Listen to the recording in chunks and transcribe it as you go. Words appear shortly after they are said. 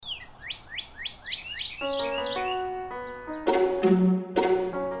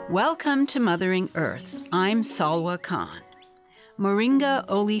Welcome to Mothering Earth. I'm Salwa Khan. Moringa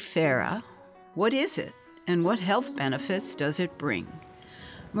oleifera, what is it and what health benefits does it bring?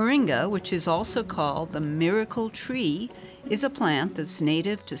 Moringa, which is also called the miracle tree, is a plant that's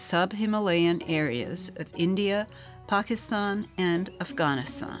native to sub-Himalayan areas of India, Pakistan, and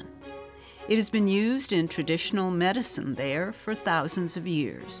Afghanistan. It has been used in traditional medicine there for thousands of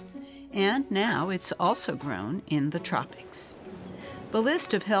years, and now it's also grown in the tropics. The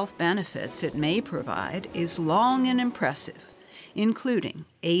list of health benefits it may provide is long and impressive, including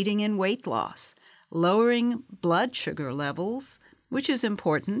aiding in weight loss, lowering blood sugar levels, which is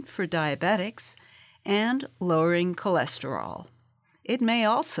important for diabetics, and lowering cholesterol. It may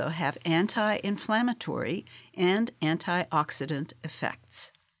also have anti-inflammatory and antioxidant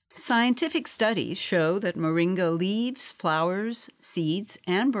effects. Scientific studies show that moringa leaves, flowers, seeds,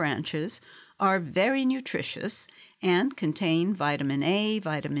 and branches are very nutritious and contain vitamin A,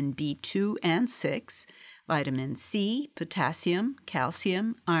 vitamin B2 and 6, vitamin C, potassium,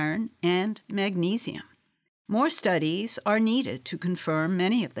 calcium, iron, and magnesium. More studies are needed to confirm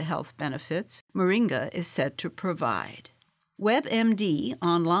many of the health benefits moringa is said to provide. WebMD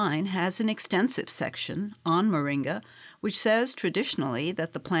online has an extensive section on moringa, which says traditionally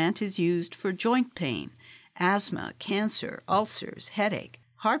that the plant is used for joint pain, asthma, cancer, ulcers, headache,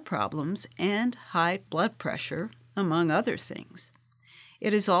 heart problems, and high blood pressure, among other things.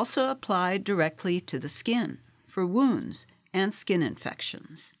 It is also applied directly to the skin for wounds and skin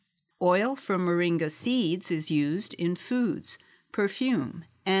infections. Oil from moringa seeds is used in foods, perfume,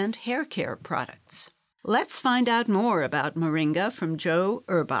 and hair care products. Let's find out more about moringa from Joe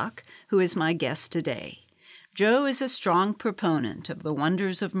Urbach, who is my guest today. Joe is a strong proponent of the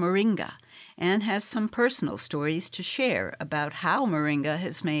wonders of moringa and has some personal stories to share about how moringa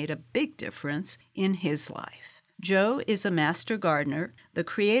has made a big difference in his life. Joe is a master gardener, the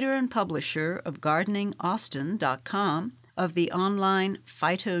creator and publisher of GardeningAustin.com, of the online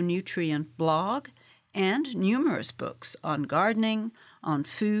phytonutrient blog, and numerous books on gardening, on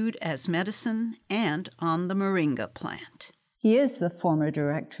food as medicine, and on the moringa plant. He is the former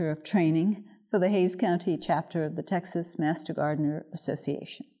director of training for the Hays County chapter of the Texas Master Gardener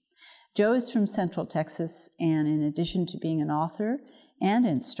Association. Joe is from Central Texas, and in addition to being an author and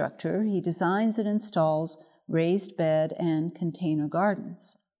instructor, he designs and installs raised bed and container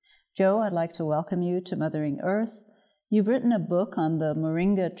gardens. Joe, I'd like to welcome you to Mothering Earth. You've written a book on the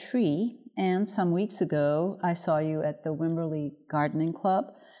moringa tree, and some weeks ago I saw you at the Wimberley Gardening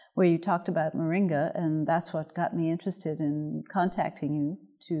Club, where you talked about moringa, and that's what got me interested in contacting you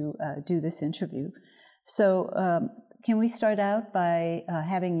to do this interview. So can we start out by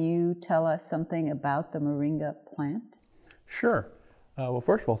having you tell us something about the moringa plant? Sure. Well,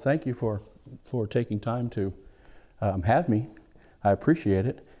 first of all, thank you for taking time to have me. I appreciate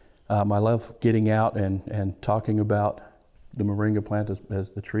it. I love getting out and talking about the moringa plant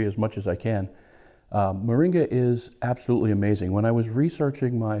as the tree as much as I can. Moringa is absolutely amazing. When I was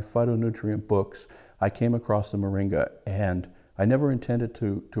researching my phytonutrient books, I came across the moringa, and I never intended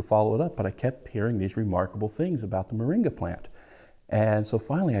to follow it up, but I kept hearing these remarkable things about the moringa plant. And so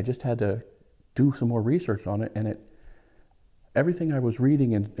finally I just had to do some more research on it, and everything I was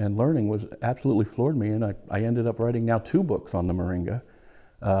reading and learning was absolutely floored me, and I ended up writing now 2 books on the moringa.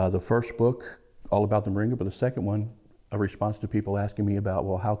 The first book, all about the moringa, but the second one, a response to people asking me about,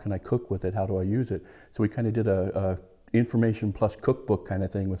 well, how can I cook with it? How do I use it? So we kind of did a information plus cookbook kind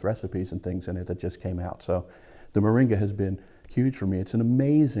of thing with recipes and things in it that just came out. So the moringa has been huge for me. It's an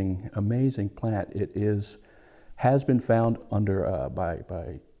amazing, amazing plant. It has been found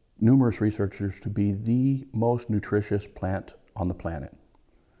by numerous researchers to be the most nutritious plant on the planet.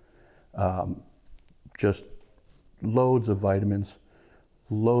 Just loads of vitamins,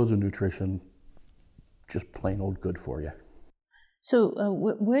 loads of nutrition, just plain old good for you. So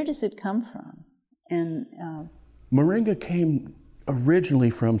where does it come from? And moringa came originally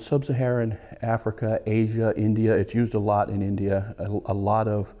from sub-Saharan Africa, Asia, India. It's used a lot in India. A lot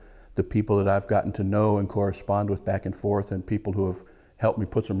of the people that I've gotten to know and correspond with back and forth, and people who have helped me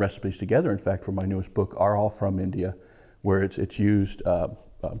put some recipes together, in fact, for my newest book, are all from India, where it's used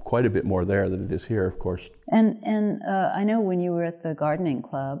quite a bit more there than it is here, of course. And I know when you were at the gardening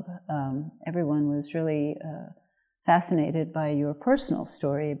club, everyone was really fascinated by your personal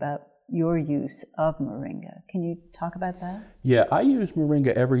story about your use of moringa. Can you talk about that? Yeah, I use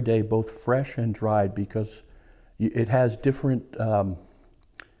moringa every day, both fresh and dried, because it has different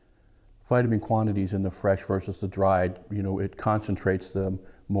vitamin quantities in the fresh versus the dried. You know, it concentrates them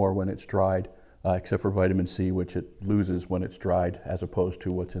more when it's dried, except for vitamin C, which it loses when it's dried, as opposed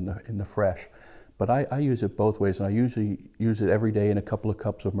to what's in the fresh. But I use it both ways, and I usually use it every day in a couple of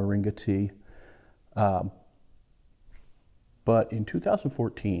cups of moringa tea. But in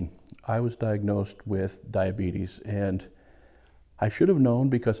 2014, I was diagnosed with diabetes, and I should have known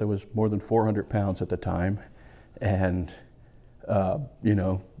because I was more than 400 pounds at the time, and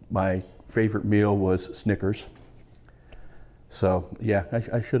my favorite meal was Snickers. So yeah,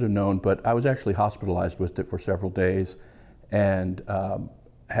 I should have known, but I was actually hospitalized with it for several days, and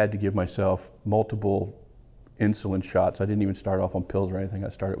had to give myself multiple insulin shots. I didn't even start off on pills or anything. I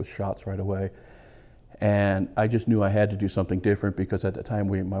started with shots right away. And I just knew I had to do something different because at the time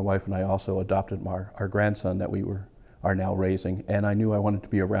my wife and I also adopted our grandson that we are now raising, and I knew I wanted to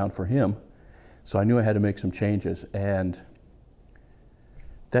be around for him. So I knew I had to make some changes, and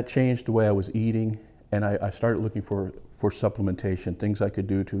that changed the way I was eating, and I started looking for supplementation, things I could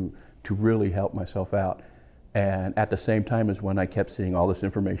do to really help myself out. And at the same time is when I kept seeing all this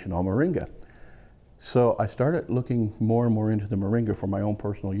information on moringa. So I started looking more and more into the moringa for my own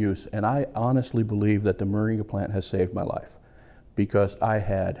personal use, and I honestly believe that the moringa plant has saved my life because I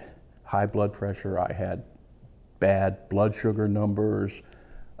had high blood pressure, I had bad blood sugar numbers,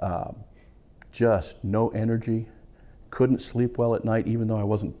 just no energy, couldn't sleep well at night even though I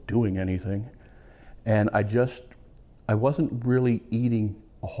wasn't doing anything. And I wasn't really eating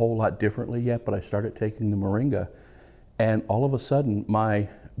a whole lot differently yet, but I started taking the moringa, and all of a sudden my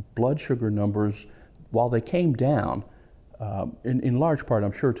blood sugar numbers, while they came down, in large part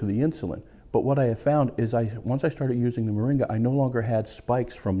I'm sure to the insulin, but what I have found is once I started using the moringa, I no longer had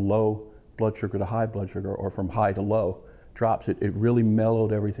spikes from low blood sugar to high blood sugar or from high to low drops. It really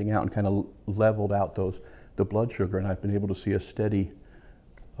mellowed everything out and kind of leveled out the blood sugar, and I've been able to see a steady,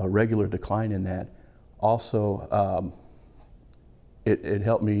 regular decline in that. Also, it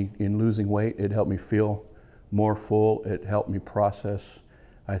helped me in losing weight. It helped me feel more full. It helped me process,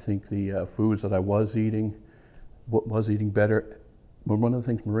 I think, the foods that I was eating better. But one of the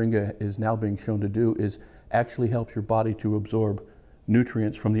things moringa is now being shown to do is actually helps your body to absorb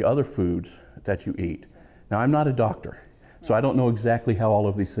nutrients from the other foods that you eat. Now, I'm not a doctor, so I don't know exactly how all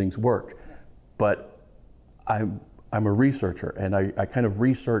of these things work, but I'm a researcher, and I kind of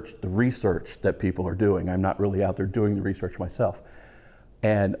research the research that people are doing. I'm not really out there doing the research myself.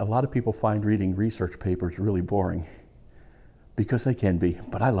 And a lot of people find reading research papers really boring because they can be,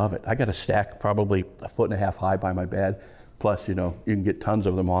 but I love it. I got a stack probably 1.5 feet high by my bed, plus you can get tons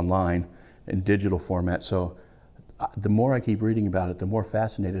of them online in digital format. So the more I keep reading about it, the more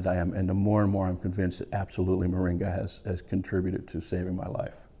fascinated I am, and the more and more I'm convinced that absolutely moringa has contributed to saving my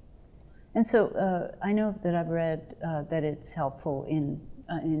life. And so I know that I've read that it's helpful in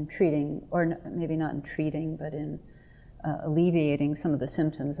treating, or maybe not in treating, but in alleviating some of the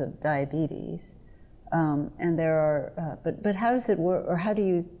symptoms of diabetes. And there are, but how does it work, or how do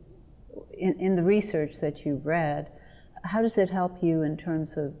you, in the research that you've read, how does it help you in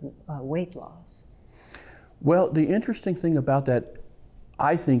terms of weight loss? Well, the interesting thing about that,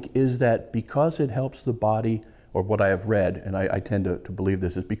 I think, is that because it helps the body, or what I have read, and I tend to believe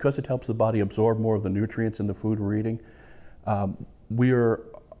this, is because it helps the body absorb more of the nutrients in the food we're eating, we're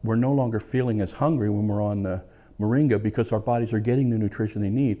no longer feeling as hungry when we're on the moringa because our bodies are getting the nutrition they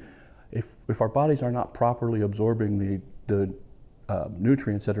need. If our bodies are not properly absorbing the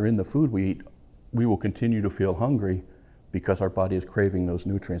nutrients that are in the food we eat, we will continue to feel hungry because our body is craving those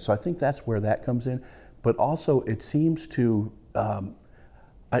nutrients. So I think that's where that comes in. But also it seems to,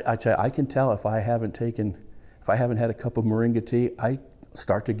 I can tell if I haven't had a cup of moringa tea, I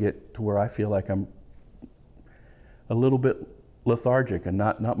start to get to where I feel like I'm a little bit lethargic and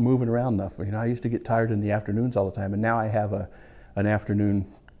not moving around enough. I used to get tired in the afternoons all the time, and now I have an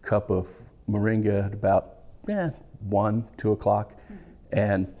afternoon cup of moringa at about 1, 2 o'clock,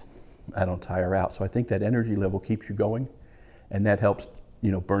 and I don't tire out. So I think that energy level keeps you going, and that helps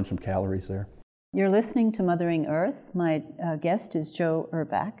burn some calories there. You're listening to Mothering Earth. My guest is Joe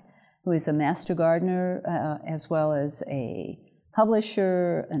Urbach, who is a master gardener as well as a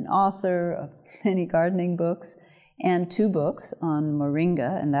publisher, an author of many gardening books, and 2 books on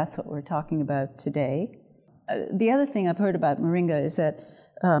moringa, and that's what we're talking about today. The other thing I've heard about moringa is that,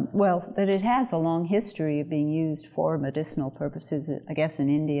 that it has a long history of being used for medicinal purposes, I guess in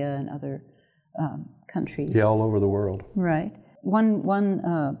India and other countries. Yeah, all over the world. Right.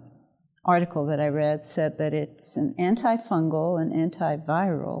 One article that I read said that it's an antifungal, an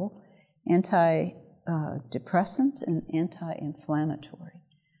antiviral, antidepressant, and anti-inflammatory.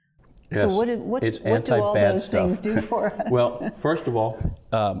 Yes, so what do all those things do for us? Well, first of all,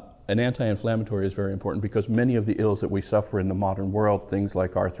 an anti-inflammatory is very important because many of the ills that we suffer in the modern world, things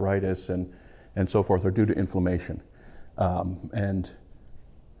like arthritis and so forth, are due to inflammation. And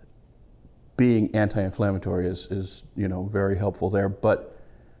being anti-inflammatory is very helpful there. But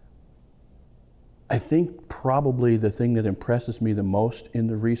I think probably the thing that impresses me the most in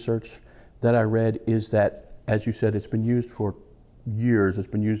the research that I read is that, as you said, it's been used for years. It's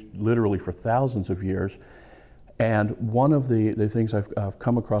been used literally for thousands of years. And one of the things I've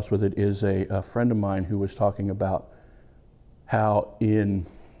come across with it is a friend of mine who was talking about how in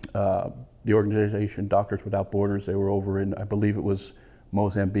the organization Doctors Without Borders, they were over in, I believe it was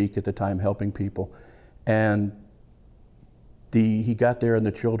Mozambique at the time, helping people. And he got there and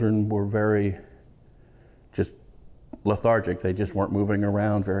the children were very just lethargic. They just weren't moving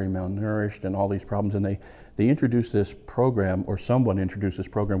around, very malnourished and all these problems. And they introduced this program, or someone introduced this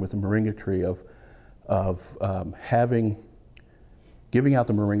program with the moringa tree of giving out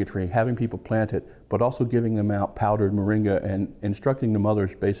the moringa tree, having people plant it, but also giving them out powdered moringa and instructing the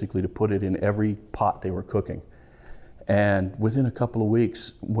mothers basically to put it in every pot they were cooking. And within a couple of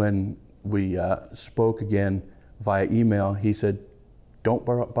weeks, when we spoke again via email, he said, "Don't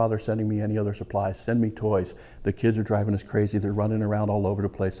bother sending me any other supplies, send me toys. The kids are driving us crazy, they're running around all over the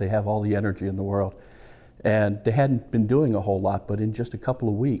place, they have all the energy in the world." And they hadn't been doing a whole lot, but in just a couple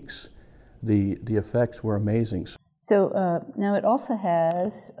of weeks, the effects were amazing. So now it also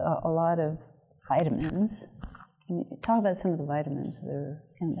has a lot of vitamins. Can you talk about some of the vitamins that are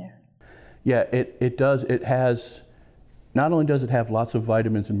in there? Yeah, it does. It has, not only does it have lots of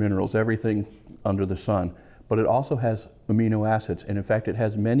vitamins and minerals, everything under the sun, but it also has amino acids. And in fact, it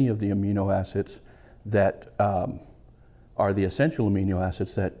has many of the amino acids that are the essential amino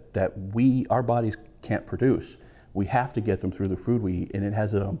acids that our bodies can't produce. We have to get them through the food we eat, and it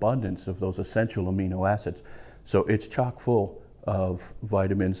has an abundance of those essential amino acids. So it's chock full of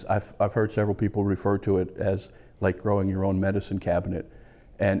vitamins. I've heard several people refer to it as like growing your own medicine cabinet.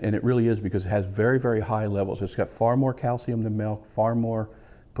 And it really is, because it has very, very high levels. It's got far more calcium than milk, far more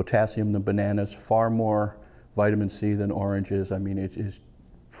potassium than bananas, far more vitamin C than oranges. I mean, it is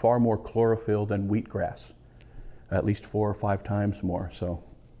far more chlorophyll than wheatgrass, at least 4 or 5 times more. So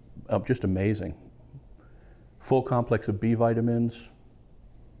just amazing. Full complex of B vitamins.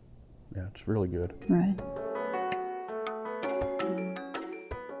 Yeah, it's really good. Right.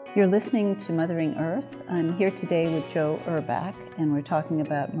 You're listening to Mothering Earth. I'm here today with Joe Urbach, and we're talking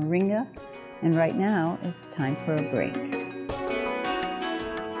about moringa. And right now, it's time for a break.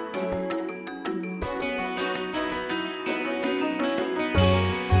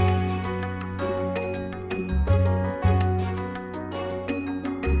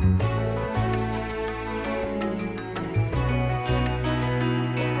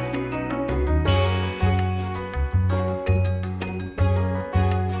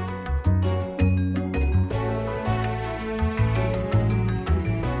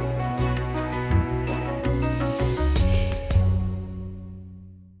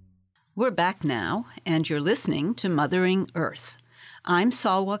 We're back now, and you're listening to Mothering Earth. I'm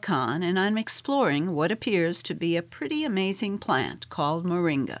Salwa Khan, and I'm exploring what appears to be a pretty amazing plant called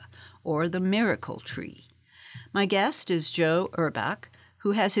moringa, or the miracle tree. My guest is Joe Urbach,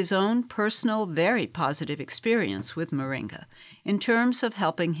 who has his own personal, very positive experience with moringa in terms of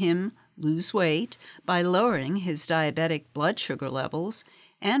helping him lose weight by lowering his diabetic blood sugar levels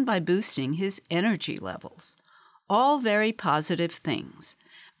and by boosting his energy levels. All very positive things.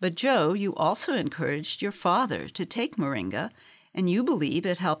 But Joe, you also encouraged your father to take moringa, and you believe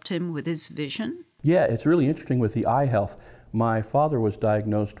it helped him with his vision? Yeah, it's really interesting with the eye health. My father was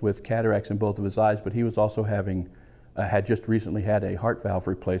diagnosed with cataracts in both of his eyes, but he was also had just recently had a heart valve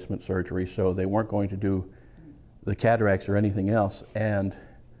replacement surgery, so they weren't going to do the cataracts or anything else. And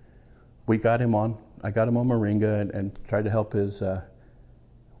I got him on moringa and tried to help his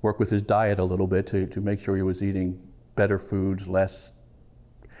work with his diet a little bit to make sure he was eating better foods, less.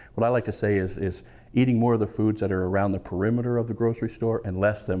 What I like to say is eating more of the foods that are around the perimeter of the grocery store and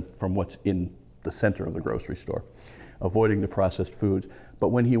less them from what's in the center of the grocery store, avoiding the processed foods. But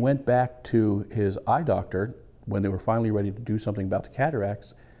when he went back to his eye doctor, when they were finally ready to do something about the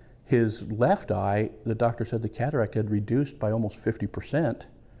cataracts, his left eye, the doctor said the cataract had reduced by almost 50%,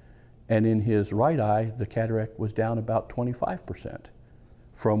 and in his right eye, the cataract was down about 25%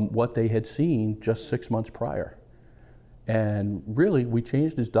 from what they had seen just 6 months prior. And really, we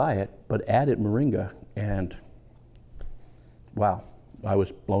changed his diet, but added moringa, and wow, I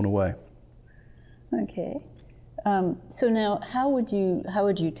was blown away. Okay. So now, how would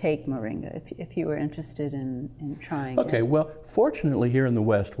you take moringa if you were interested in trying it? Okay, well, fortunately here in the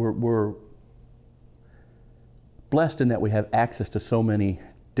West, we're blessed in that we have access to so many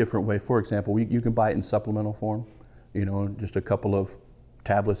different ways. For example, you can buy it in supplemental form, just a couple of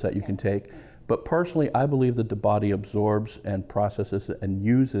tablets that you can take. But personally, I believe that the body absorbs and processes and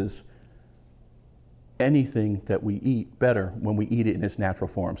uses anything that we eat better when we eat it in its natural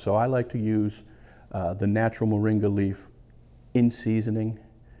form. So I like to use the natural moringa leaf in seasoning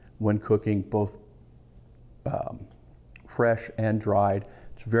when cooking, both fresh and dried.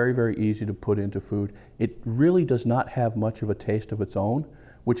 It's very, very easy to put into food. It really does not have much of a taste of its own,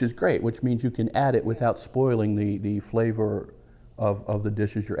 which is great, which means you can add it without spoiling the flavor of the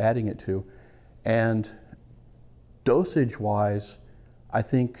dishes you're adding it to. And dosage-wise, I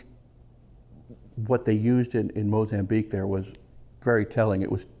think what they used in Mozambique there was very telling.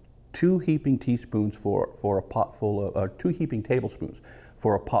 It was 2 heaping tablespoons for a pot full of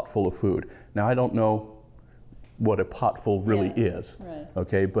food. Now, I don't know what a pot full really is, right.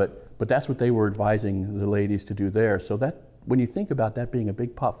 Okay, but that's what they were advising the ladies to do there. So that, when you think about that being a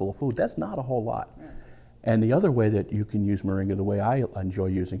big pot full of food, that's not a whole lot. Right. And the other way that you can use moringa, the way I enjoy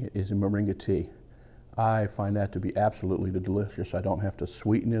using it, is in moringa tea. I find that to be absolutely delicious. I don't have to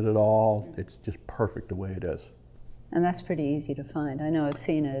sweeten it at all. It's just perfect the way it is. And that's pretty easy to find. I know I've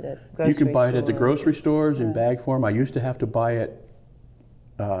seen it at grocery stores. You can buy it at the grocery stores in bag form. I used to have to buy it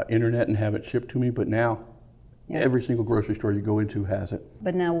internet and have it shipped to me, but now every single grocery store you go into has it.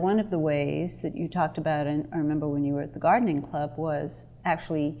 But now one of the ways that you talked about, and I remember when you were at the gardening club, was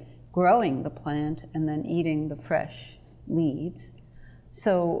actually growing the plant and then eating the fresh leaves.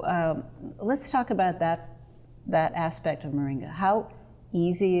 So let's talk about that aspect of moringa. How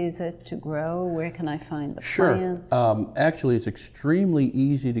easy is it to grow? Where can I find the plants? Sure. Actually, it's extremely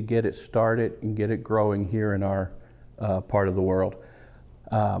easy to get it started and get it growing here in our part of the world.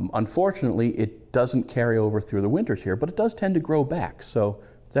 Unfortunately, it doesn't carry over through the winters here, but it does tend to grow back, so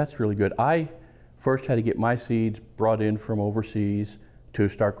that's really good. I first had to get my seeds brought in from overseas to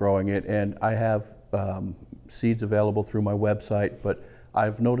start growing it, and I have seeds available through my website, but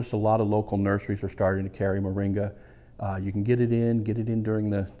I've noticed a lot of local nurseries are starting to carry moringa. You can get it in during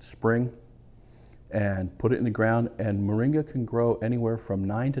the spring and put it in the ground, and moringa can grow anywhere from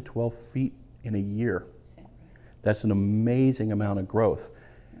 9 to 12 feet in a year. That's an amazing amount of growth.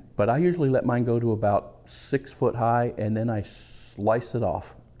 But I usually let mine go to about 6 foot high, and then I slice it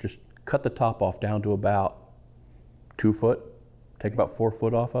off. Just cut the top off down to about 2 foot, take about 4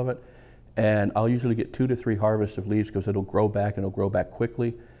 foot off of it. And I'll usually get 2 to 3 harvests of leaves because it'll grow back, and it'll grow back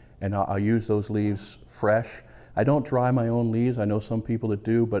quickly. And I'll use those leaves fresh. I don't dry my own leaves. I know some people that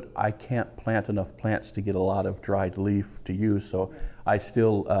do, but I can't plant enough plants to get a lot of dried leaf to use. So I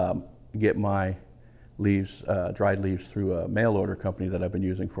still get my leaves, dried leaves, through a mail order company that I've been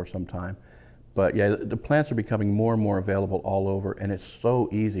using for some time. But yeah, the plants are becoming more and more available all over, and it's so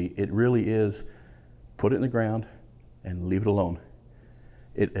easy. It really is. Put it in the ground and leave it alone.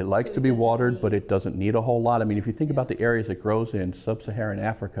 It likes to be watered, but it doesn't need a whole lot. I mean, if you think about the areas it grows in, sub-Saharan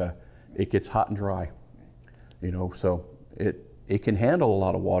Africa, it gets hot and dry. You know, so it can handle a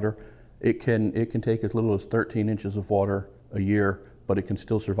lot of water. It can take as little as 13 inches of water a year, but it can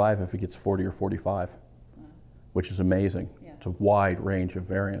still survive if it gets 40 or 45, which is amazing. Yeah. It's a wide range of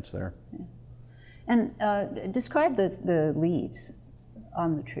variance there. Yeah. And describe the leaves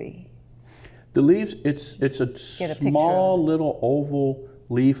on the tree. The leaves, it's a small little oval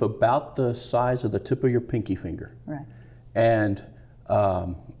leaf about the size of the tip of your pinky finger. Right. And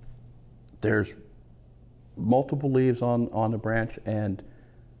there's multiple leaves on the branch, and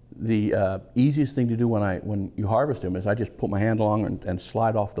the easiest thing to do when you harvest them is I just put my hand along and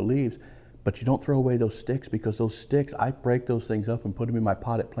slide off the leaves. But you don't throw away those sticks, because those sticks, I break those things up and put them in my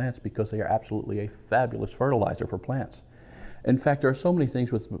potted plants because they are absolutely a fabulous fertilizer for plants. In fact, there are so many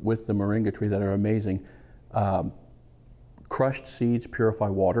things with the moringa tree that are amazing. Crushed seeds purify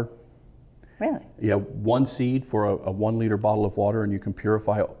water. Really? Yeah, 1 seed for a 1 liter bottle of water, and you can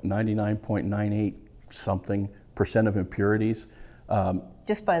purify 99.98% of impurities.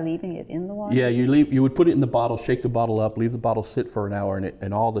 Just by leaving it in the water? Yeah, you would put it in the bottle, shake the bottle up, leave the bottle sit for an hour,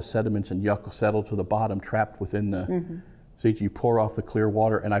 and all the sediments and yuck will settle to the bottom, trapped within the seeds. You pour off the clear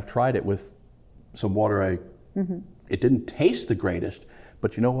water, and I've tried it with some water. It didn't taste the greatest,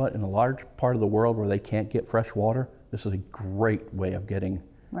 but you know what? In a large part of the world where they can't get fresh water, this is a great way of getting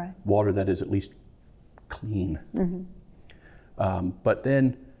water that is at least clean. But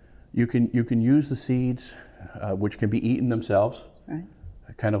then you can use the seeds, which can be eaten themselves,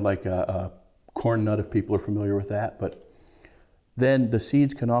 kind of like a corn nut, if people are familiar with that. But then the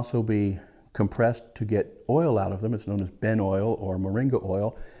seeds can also be compressed to get oil out of them. It's known as Ben oil or moringa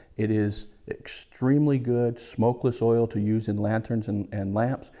oil. It is extremely good smokeless oil to use in lanterns and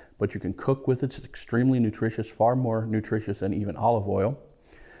lamps, but you can cook with it. It's extremely nutritious, far more nutritious than even olive oil.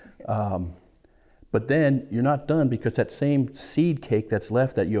 But then you're not done, because that same seed cake that's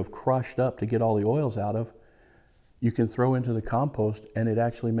left that you have crushed up to get all the oils out of, you can throw into the compost, and it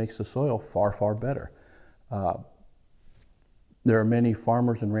actually makes the soil far, far better. There are many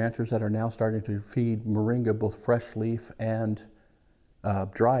farmers and ranchers that are now starting to feed moringa, both fresh leaf and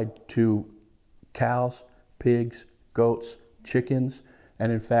dried, to cows, pigs, goats, chickens,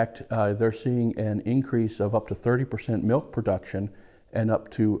 and in fact, they're seeing an increase of up to 30% milk production and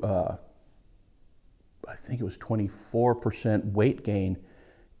up to, I think it was 24% weight gain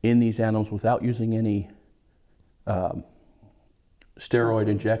in these animals without using any steroid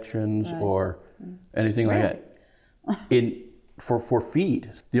injections or anything like that. For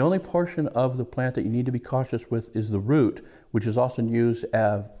feed. The only portion of the plant that you need to be cautious with is the root, which is often used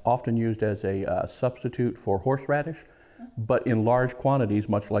as a substitute for horseradish, but in large quantities,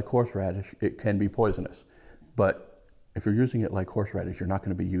 much like horseradish, it can be poisonous. But if you're using it like horseradish, you're not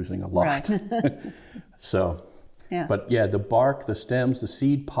going to be using a lot. Right. So, yeah. But yeah, the bark, the stems, the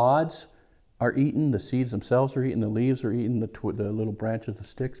seed pods are eaten, the seeds themselves are eaten, the leaves are eaten, the little branches, the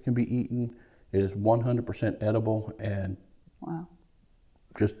sticks can be eaten. It is 100% edible and wow,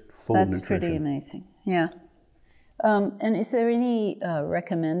 just full of nutrition. That's pretty amazing. Yeah. And is there any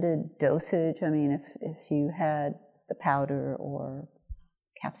recommended dosage? I mean, if you had the powder or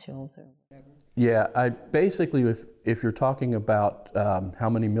capsules or whatever. Yeah, I basically, if you're talking about how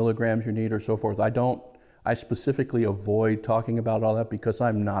many milligrams you need or so forth, I specifically avoid talking about all that because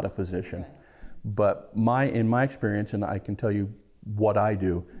I'm not a physician. Right. But in my experience, and I can tell you what I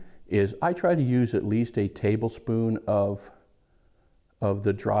do, is I try to use at least a tablespoon of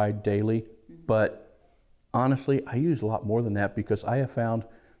the dried daily, but honestly, I use a lot more than that because I have found,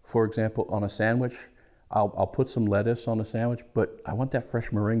 for example, on a sandwich, I'll put some lettuce on a sandwich, but I want that fresh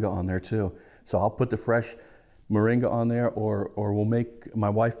moringa on there too. So I'll put the fresh moringa on there, or my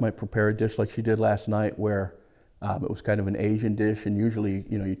wife might prepare a dish like she did last night where it was kind of an Asian dish, and usually,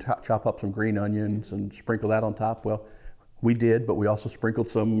 you chop up some green onions and sprinkle that on top. Well, we did, but we also sprinkled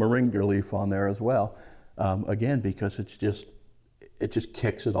some moringa leaf on there as well. Again, because it just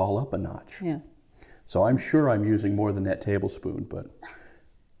kicks it all up a notch. Yeah. So I'm sure I'm using more than that tablespoon, but.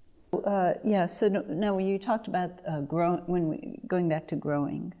 Yeah. So now you talked about going back to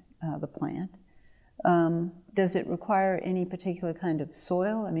growing the plant. Does it require any particular kind of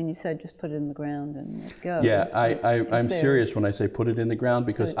soil? I mean, you said just put it in the ground and let it go. Yeah, I'm serious when I say put it in the ground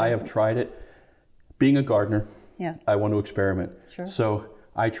because I have tried it. Being a gardener, yeah, I want to experiment. Sure. So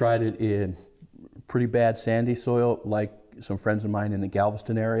I tried it in pretty bad sandy soil, like some friends of mine in the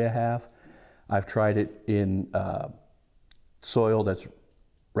Galveston area have. I've tried it in soil that's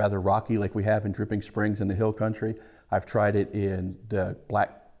rather rocky, like we have in Dripping Springs in the hill country. I've tried it in the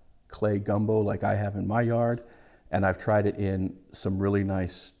black clay gumbo like I have in my yard, and I've tried it in some really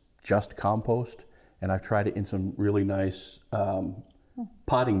nice just compost, and I've tried it in some really nice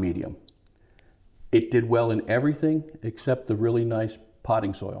potting medium. It did well in everything except the really nice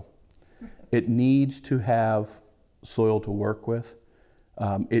potting soil. It needs to have soil to work with.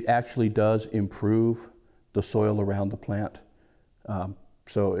 It actually does improve the soil around the plant.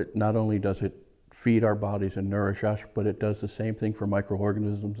 So it not only does it feed our bodies and nourish us, but it does the same thing for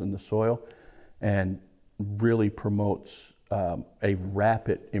microorganisms in the soil and really promotes a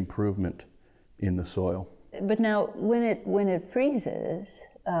rapid improvement in the soil. But now when it freezes,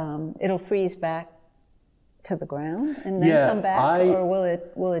 it'll freeze back to the ground and then come back, or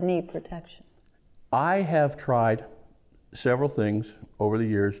will it need protection? I have tried several things over the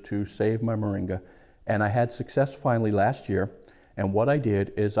years to save my moringa, and I had success finally last year. And what I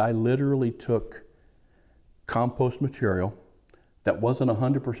did is I literally took compost material that wasn't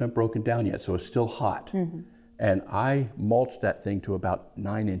 100% broken down yet, so it's still hot. Mm-hmm. And I mulched that thing to about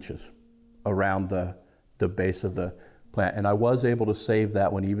 9 inches around the base of the plant. And I was able to save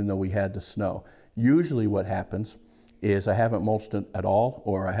that one even though we had the snow. Usually what happens is I haven't mulched it at all,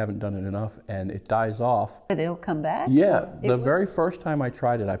 or I haven't done it enough, and it dies off. But it'll come back? Yeah. The very first time I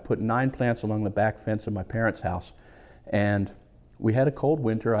tried it, I put 9 plants along the back fence of my parents' house. And we had a cold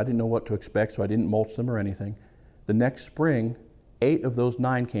winter. I didn't know what to expect, so I didn't mulch them or anything. The next spring, 8 of those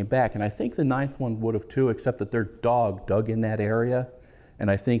 9 came back, and I think the 9th one would have too, except that their dog dug in that area, and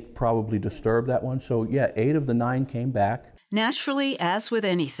I think probably disturbed that one. So yeah, 8 of the 9 came back. Naturally, as with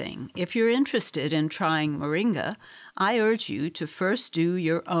anything, if you're interested in trying moringa, I urge you to first do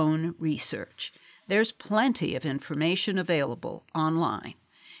your own research. There's plenty of information available online.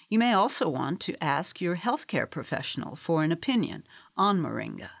 You may also want to ask your healthcare professional for an opinion on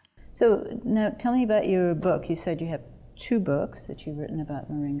moringa. So now tell me about your book. You said you have 2 books that you've written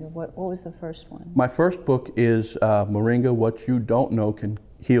about moringa. What was the first one? My first book is Moringa, What You Don't Know Can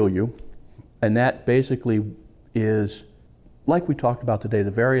Heal You. And that basically is, like we talked about today,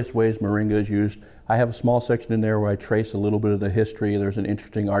 the various ways moringa is used. I have a small section in there where I trace a little bit of the history. There's an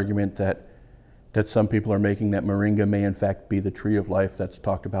interesting argument that that some people are making that moringa may in fact be the tree of life that's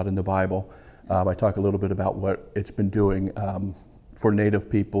talked about in the Bible. I talk a little bit about what it's been doing for Native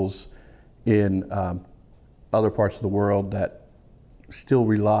peoples in other parts of the world that still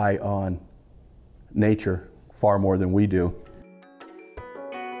rely on nature far more than we do.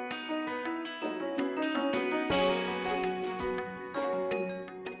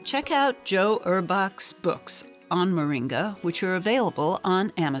 Check out Joe Urbach's books on moringa, which are available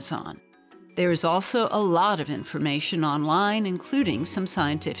on Amazon. There is also a lot of information online, including some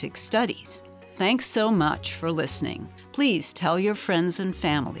scientific studies. Thanks so much for listening. Please tell your friends and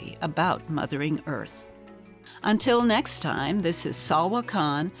family about Mothering Earth. Until next time, this is Salwa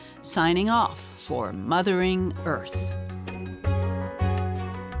Khan signing off for Mothering Earth.